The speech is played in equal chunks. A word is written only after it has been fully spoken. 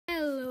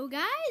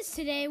guys,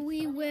 today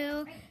we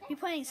will be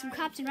playing some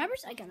cops and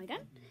robbers. I got my gun.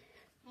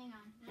 Hang on.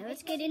 Now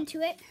let's get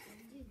into it.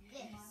 Do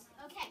this.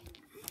 Okay.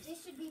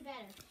 This should be better.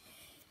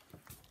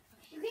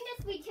 You can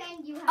just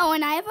pretend you have. Oh,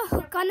 and I have a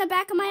hook on the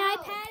back of my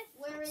Oh, iPad,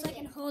 where is so I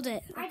can it? hold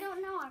it. I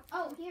don't know.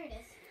 Oh, here it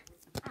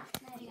is. Ah,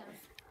 there you go.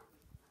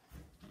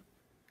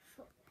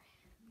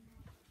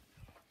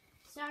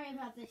 Sorry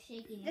about the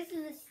shakiness. This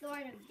is a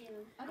sort of dude.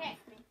 Okay.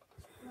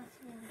 What's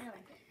he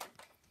doing?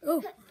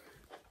 Oh,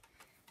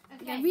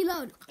 Okay.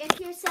 reload. Get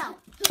to yourself.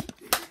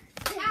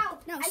 Ow!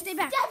 No, I stay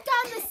back. stepped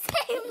on the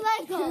same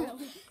Lego.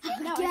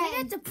 No, I think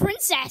that's a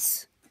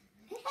princess.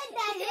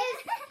 That is.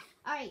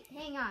 All right,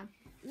 hang on.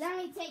 Let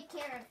me take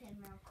care of him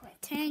real quick.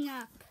 Hang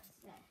up.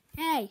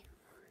 Hey.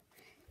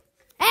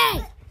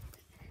 Hey.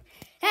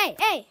 Hey,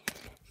 hey.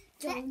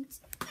 Don't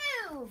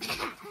move.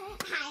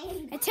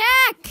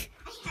 Attack.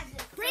 Bring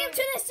Bring him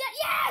to the set.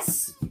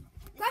 Yes.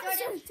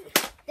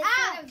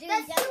 Ow,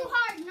 that's too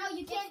hard. No,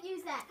 you can't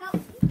use that.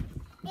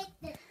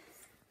 It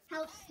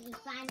helps me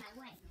find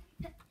my way.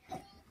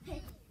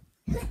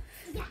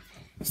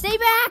 Stay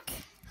back.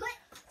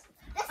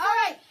 All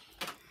right,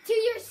 to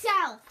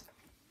yourself.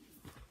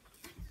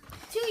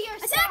 To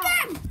yourself. Attack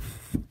him.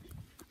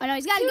 Oh no,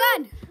 he's got a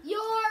gun.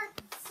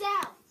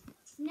 Yourself.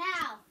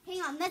 Now,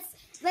 hang on. Let's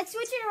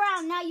switch it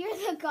around. Now you're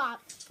the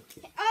cop.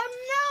 Oh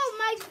no,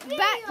 my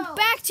video.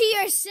 Back to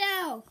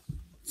yourself.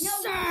 No,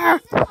 sir. you're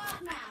the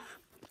cop now.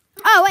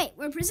 Oh wait,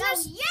 we're No,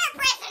 prisoners. you're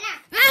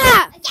prisoner.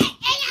 Ah! Get in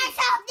your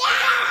cell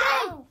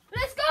now.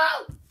 Let's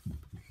go.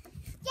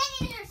 Get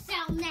in your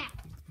cell now.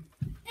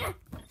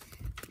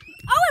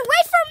 Owen,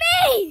 wait for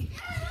me.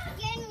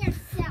 Get in your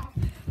cell.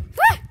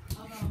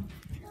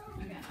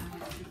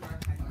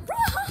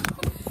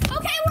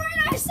 Okay, we're in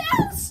our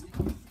cells.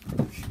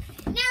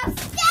 Now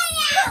stay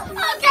out.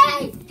 Okay.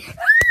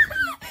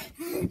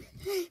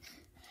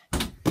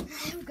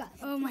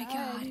 Oh my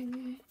god.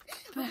 Hang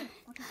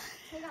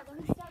on, let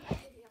me stop that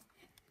video.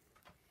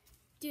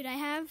 Dude, I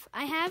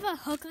have a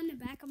hook on the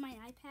back of my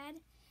iPad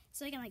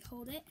so I can like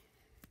hold it.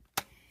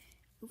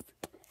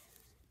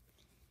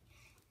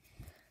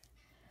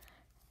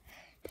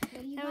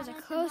 That was a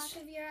close.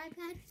 Of your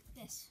iPad?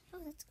 This. Oh,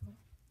 that's cool.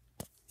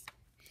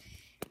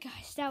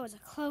 Guys, that was a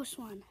close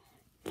one.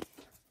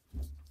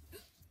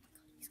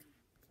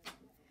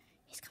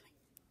 He's coming.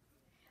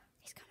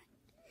 He's coming.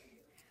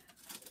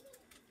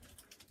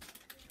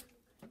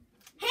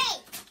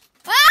 Hey!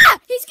 Ah!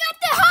 He's got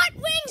the hot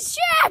wings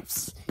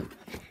chips!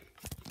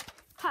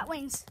 Hot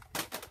wings.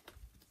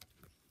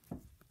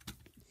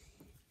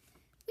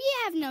 We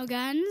have no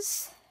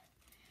guns.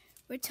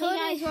 We're totally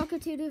Hey guys, welcome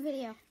to a new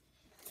video.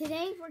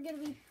 Today we're gonna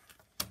be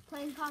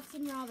playing cops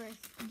and robbers.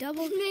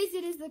 double.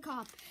 Mason is the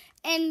cop.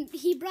 And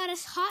he brought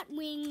us hot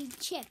wing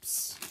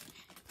chips.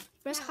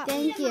 Brought us hot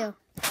Thank wing. you.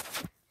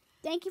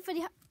 Thank you for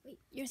the. Wait,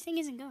 your thing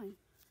isn't going.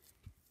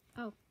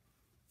 Oh.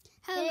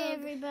 Hello. Hey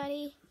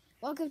everybody.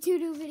 Welcome to a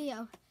new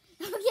video.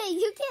 Okay,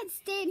 you can't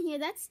stand here.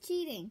 That's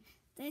cheating.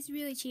 That's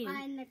really cheating.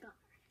 Find the car.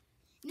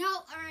 No,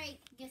 alright.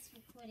 Guess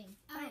we're quitting.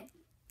 Alright.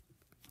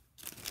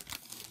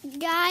 Oh.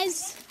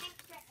 Guys,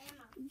 Extra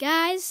ammo.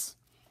 guys,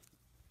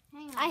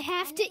 Hang on. I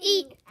have to need a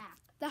eat new app.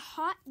 the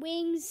hot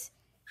wings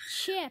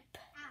chip.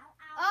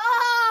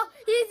 Oh,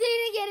 he's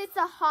eating it. It's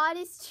the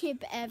hottest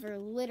chip ever,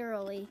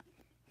 literally.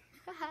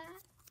 He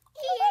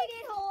ate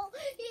it whole.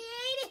 He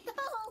ate it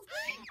whole.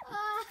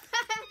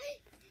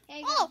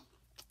 Hang on. Oh,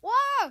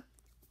 whoa!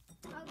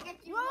 I'll get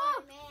you Whoa.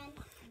 one, man.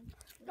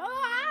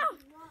 Oh,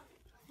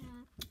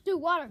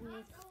 dude, water.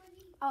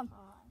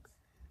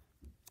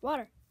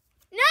 Water.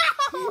 No!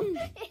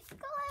 It's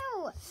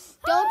glue.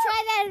 Don't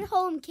try that at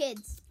home,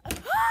 kids.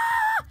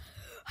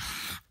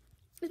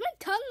 Is my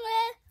tongue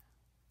red?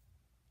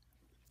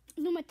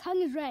 No, my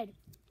tongue is red.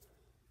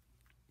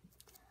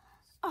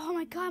 Oh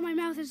my god, my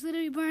mouth is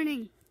literally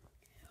burning.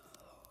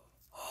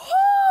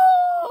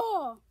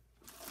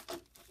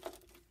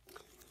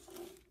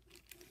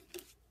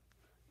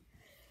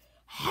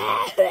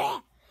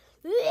 Hang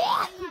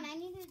on, I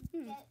need to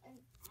get an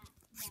app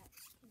that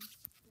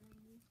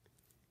can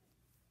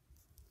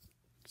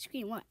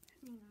Screen what?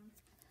 Hang on.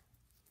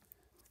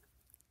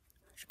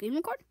 Screen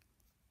record?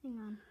 Hang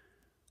on.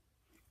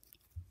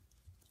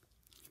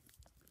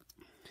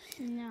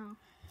 No.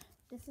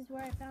 This is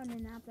where I found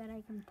an app that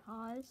I can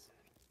pause.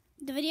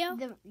 The video?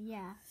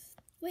 Yeah.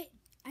 Wait,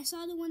 I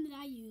saw the one that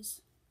I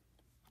use.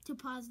 To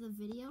pause the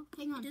video?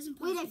 Hang on. It doesn't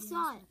pause Wait, I videos.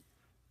 saw it.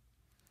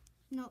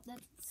 No,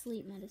 that's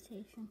sleep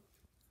meditation.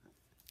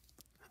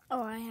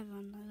 Oh, I have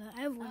one of those.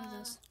 I have one of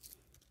those.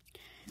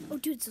 Oh,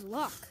 dude, it's a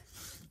lock.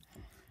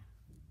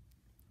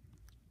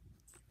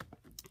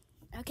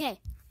 Okay.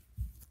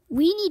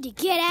 We need to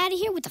get out of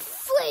here with the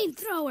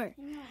flamethrower.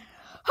 Hang on.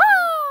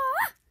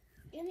 Ah!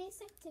 Give me a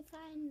sec to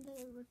find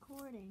the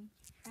recording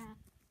app.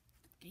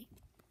 Okay.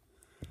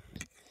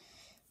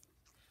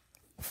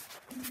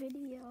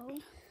 Video.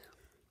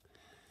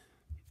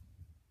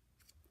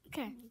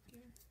 Okay.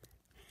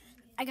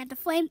 I got the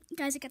flame.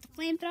 Guys, I got the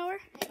flamethrower.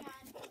 Hang on.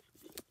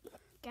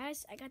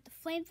 Guys, I got the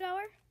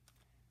flamethrower.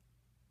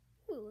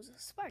 Ooh, it was a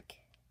spark.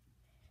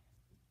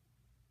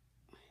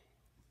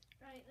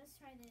 Wait, let's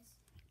try this.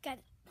 Got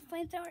it.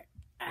 Flamethrower.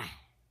 Ah.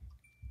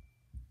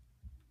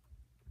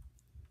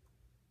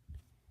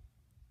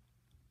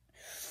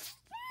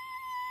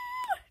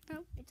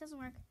 Nope, it doesn't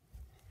work.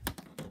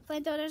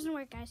 Flamethrower doesn't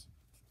work, guys.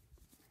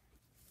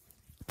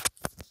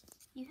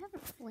 You have a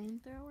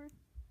flamethrower?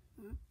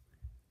 Huh?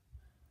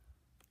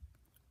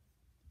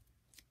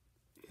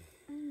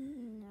 I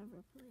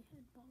never play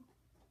headball.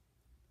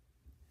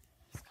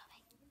 He's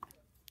coming.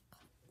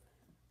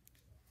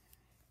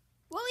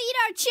 We'll eat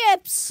our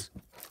chips.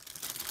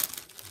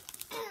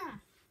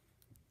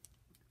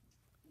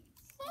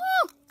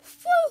 Oh,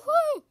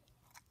 woo-hoo.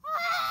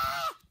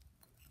 Ah.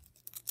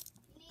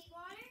 You need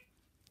water?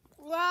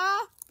 Yeah.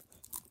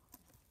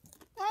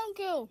 Thank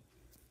you.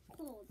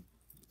 Cold.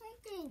 Thank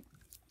you.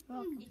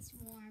 It's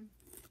warm.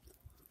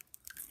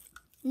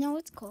 No,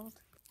 it's cold.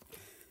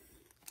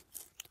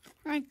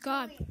 My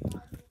God.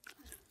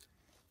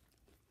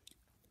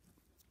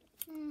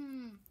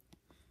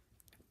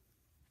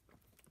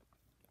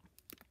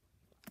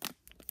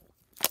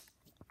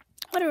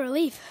 What a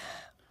relief.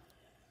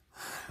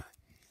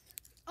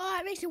 Oh,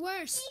 it makes it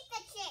worse. Eat the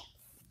chips.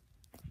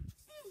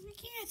 I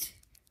can't.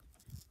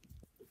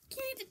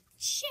 Can't eat the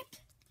chip.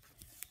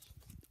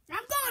 I'm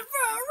going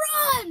for a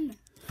run.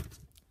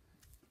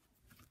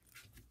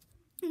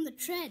 On the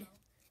tread.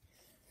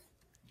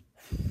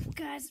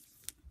 Guys.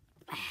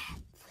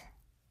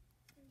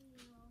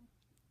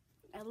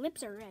 My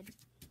lips are red.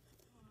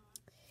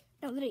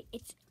 No, literally,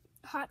 it's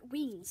hot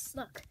wings.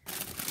 Look.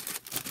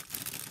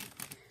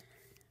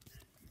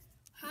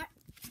 Hot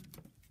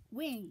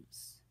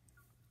wings.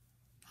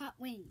 Hot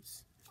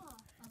wings. Oh,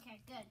 okay,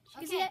 good.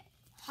 You see that?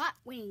 Hot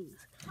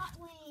wings. Hot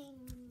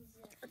wings.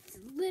 It's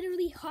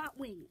literally hot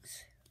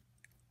wings.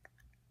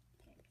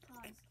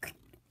 Okay, pause.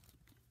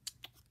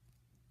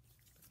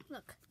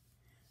 Look.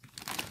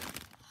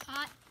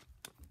 Hot.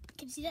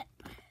 Can you see that?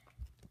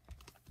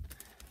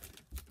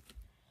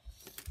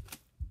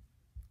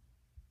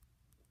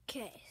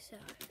 Okay, so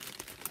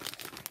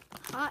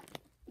hot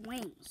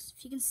wings.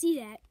 If you can see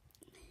that,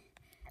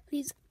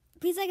 please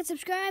like and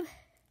subscribe,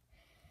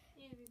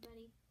 Hey,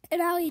 everybody.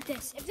 and I'll eat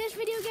this. If this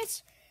video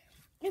gets,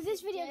 Today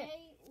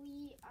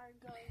we are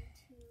going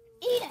to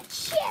eat a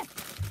chip,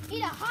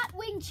 eat a hot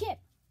wing chip.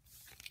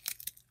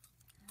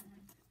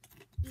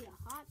 eat a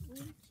hot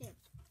wing chip.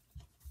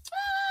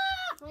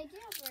 Play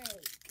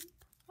jailbreak.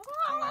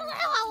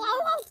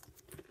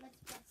 Let's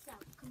bust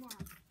out. Come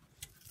on.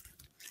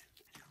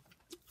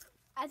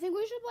 I think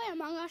we should play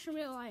Among Us in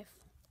real life.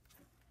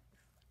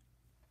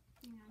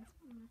 Hang on.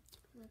 I'm gonna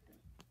flip it.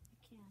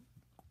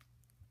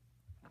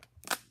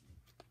 I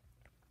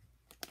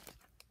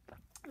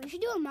can't. We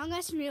should do Among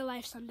Us in real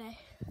life someday.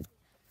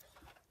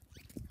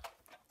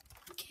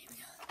 Okay, here we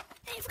go.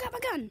 Hey, I forgot my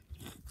gun.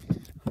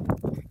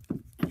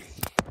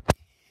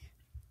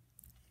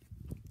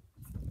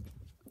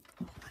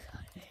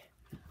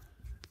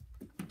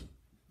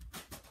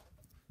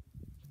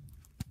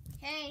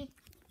 Hey.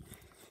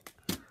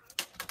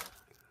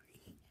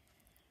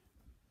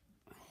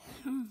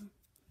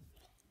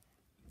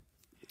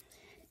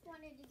 Just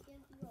wanted to give you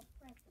a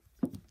present.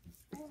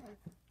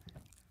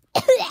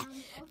 Okay.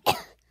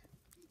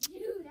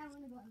 Dude, I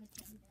want to go on the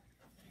table.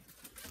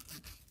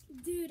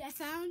 Dude, I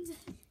found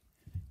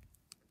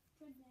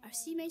our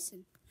sea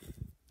mason.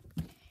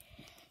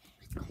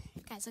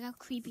 Guys, look how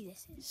creepy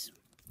this is.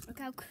 Look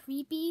how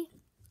creepy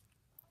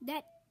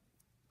that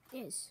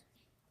is.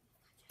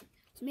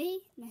 It's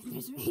me, and then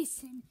there's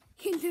Mason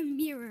in the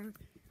mirror.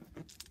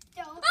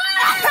 Don't. Okay!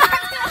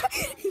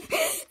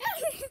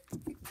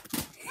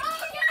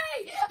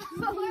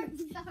 Oh, we're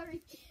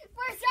sorry.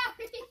 We're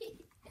sorry.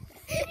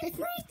 It freaked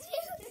you!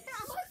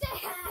 What the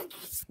heck?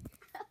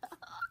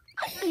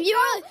 You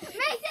were,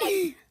 Mason,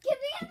 can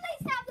we at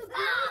least have the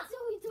bullet so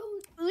we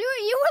don't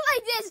you were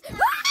like this.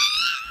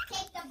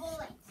 take the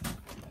bullet?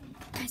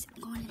 Guys,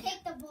 I'm going in here.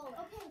 Take the bullet.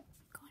 Okay.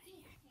 Going in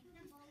here. Take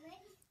the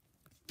bullet.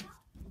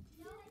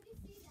 No, I can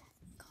see that.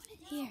 Going in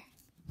here.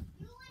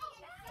 You want to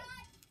get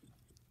shot?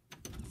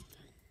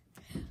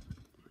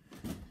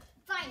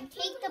 Fine,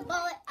 take the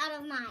bullet out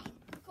of mine.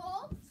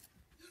 Cool?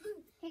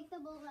 Take the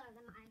bullet out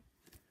of mine.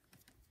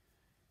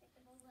 Take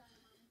the bullet out of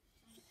mine.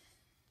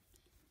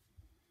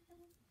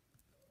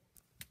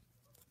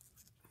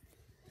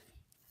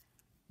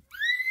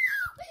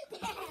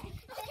 Make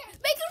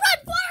a run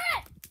for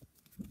it!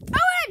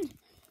 Owen!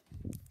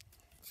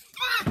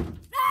 Ah,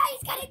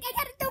 he's got it. I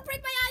got it. Don't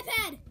break my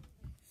iPad.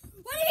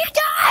 What are you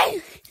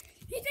doing?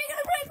 He's making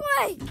a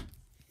breakaway.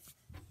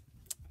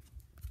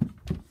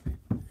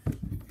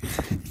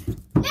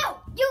 No,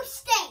 you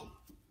stay.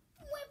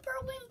 Whimper,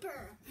 whimper.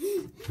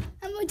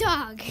 I'm a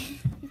dog.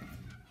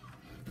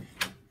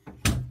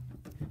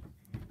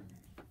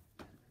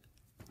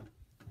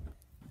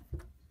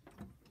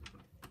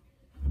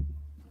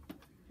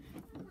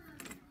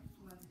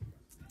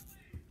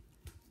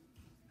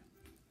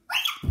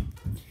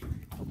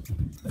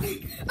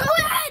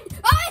 Owen!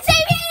 Owen,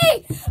 save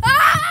me!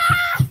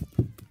 Ah!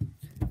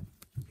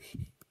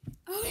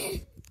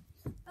 Owen!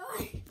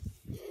 Owen!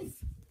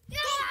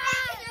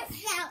 Ah!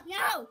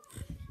 No!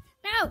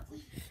 No!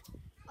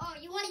 Oh,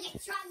 you want want to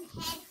get shot in the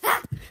head?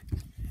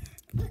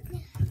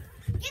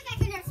 Get back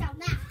in your cell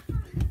now.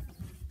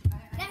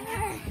 Back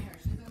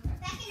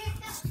in your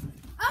cell.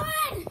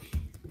 Owen!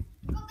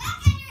 Go back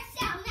in your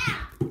cell now.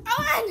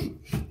 Owen!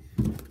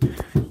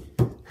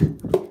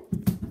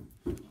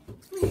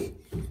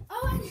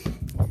 Owen!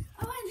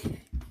 Owen!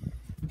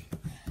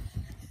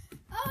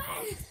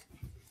 Owen!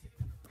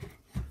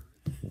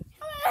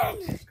 Owen!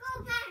 Go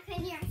back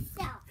in your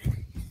cell.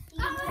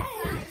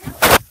 Owen!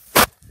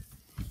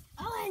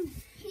 Owen!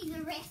 He's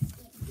arrested.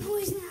 No,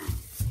 he's not.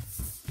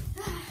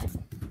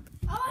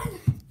 Owen!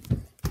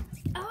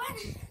 Owen!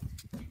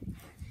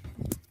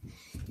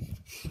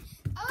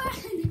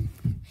 Owen!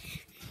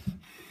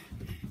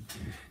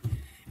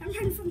 I'm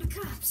running from the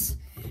cops.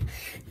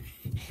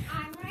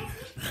 I'm right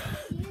with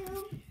you.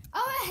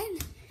 Owen!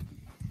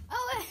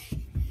 Owen!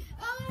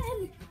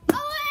 Owen!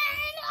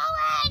 Owen!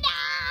 Owen! No!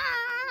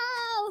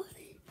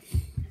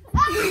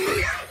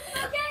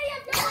 Okay,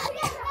 I'm going.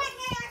 Get back in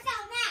your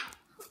cell now.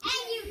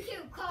 And you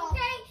too, Cole.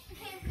 Okay?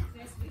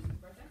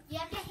 You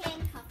have to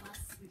handcuff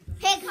us.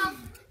 Handcuff.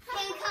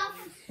 Hey!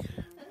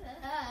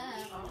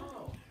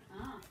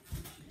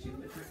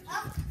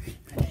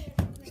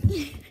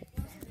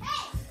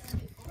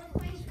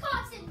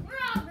 Cops and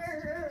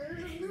robbers!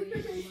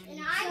 And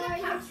I'm the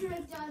cop. should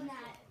have done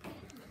that.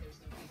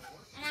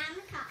 And I'm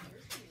the cop.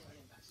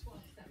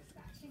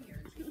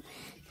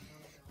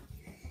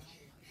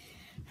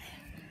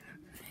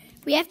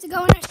 We have to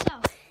go in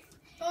ourselves.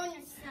 Go in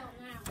your cell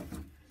now.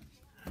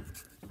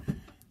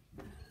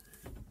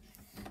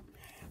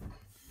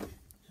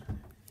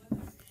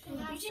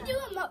 We should do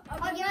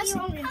I'll give you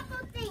a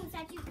couple things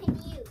that you can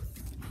use.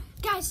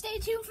 Guys, stay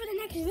tuned for the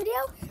next video.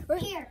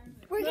 Here.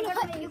 We're gonna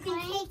play. You can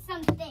take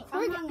some things.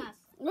 Among Us.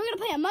 We're gonna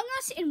play Among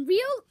Us in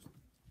real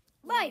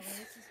life.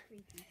 This is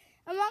creepy.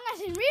 Among Us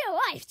in real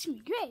life. It's gonna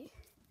be great.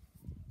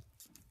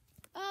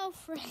 Oh,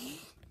 frick.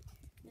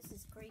 This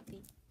is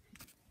creepy.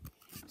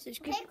 This is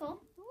creepy. Okay,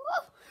 cool.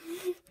 Whoa.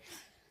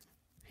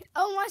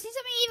 Oh, want to see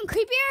something even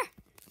creepier?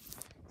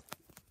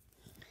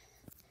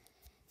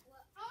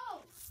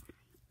 Oh.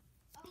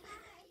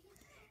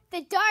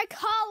 The dark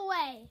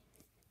hallway.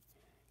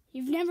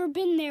 You've never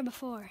been there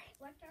before.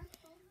 What dark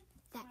hallway?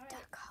 That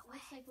dark hallway.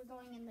 Looks like we're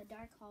going in the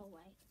dark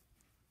hallway.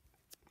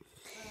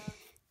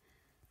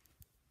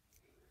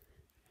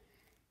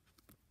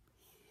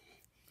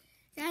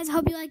 Guys, I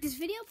hope you liked this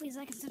video. Please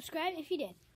like and subscribe if you did.